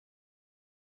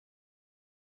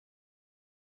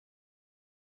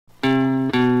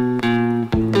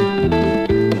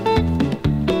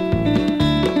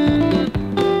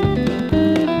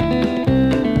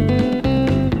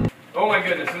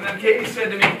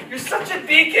You're such a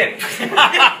deacon.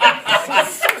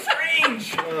 That's so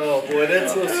strange. Oh boy,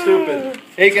 that's so stupid.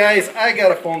 Hey guys, I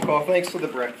got a phone call. Thanks for the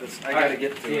breakfast. I gotta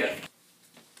get to it.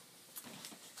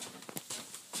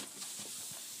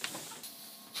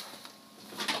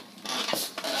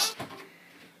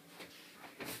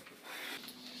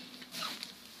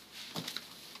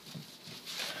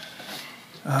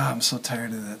 I'm so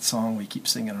tired of that song. We keep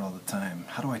singing it all the time.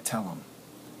 How do I tell them?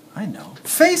 I know.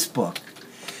 Facebook!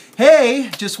 Hey,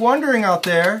 just wondering out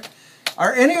there,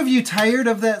 are any of you tired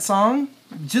of that song?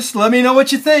 Just let me know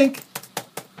what you think.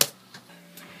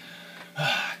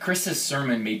 Chris's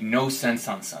sermon made no sense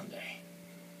on Sunday.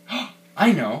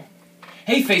 I know.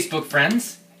 Hey, Facebook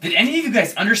friends. Did any of you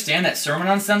guys understand that sermon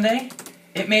on Sunday?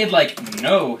 It made, like,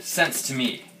 no sense to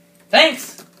me.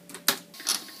 Thanks!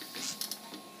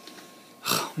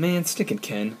 Man, stinking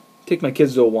Ken. Take my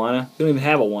kids to Awana. They don't even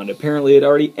have Awana. Apparently it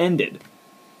already ended.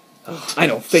 Oh, I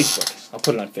know, Facebook. I'll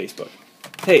put it on Facebook.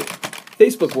 Hey,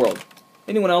 Facebook world.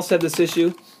 Anyone else have this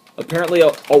issue? Apparently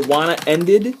Awana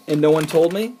ended and no one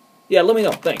told me? Yeah, let me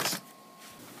know. Thanks.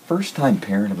 First-time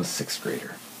parent of a 6th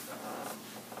grader.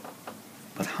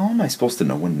 But how am I supposed to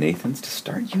know when Nathan's to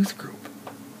start youth group?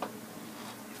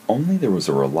 If only there was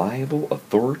a reliable,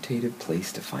 authoritative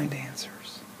place to find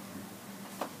answers.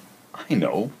 I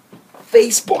know.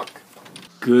 Facebook!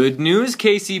 Good news,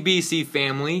 KCBC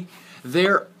family.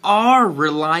 There are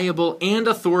reliable and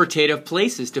authoritative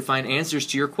places to find answers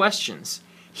to your questions.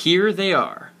 Here they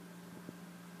are.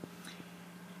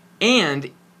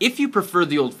 And if you prefer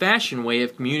the old-fashioned way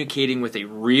of communicating with a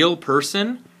real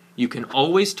person, you can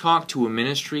always talk to a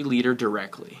ministry leader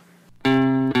directly.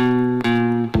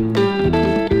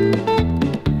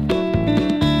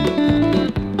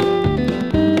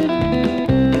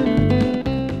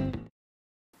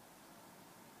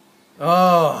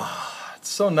 Oh, it's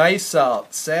so nice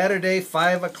out. Saturday,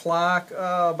 5 o'clock.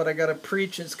 Oh, but I gotta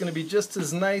preach. It's gonna be just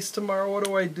as nice tomorrow.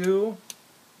 What do?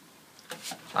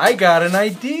 I got an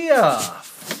idea.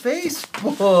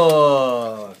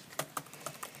 Facebook.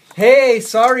 Hey,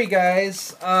 sorry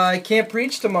guys. I can't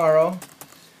preach tomorrow.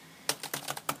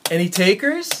 Any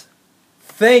takers?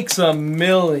 Thanks a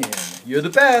million. You're the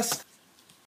best.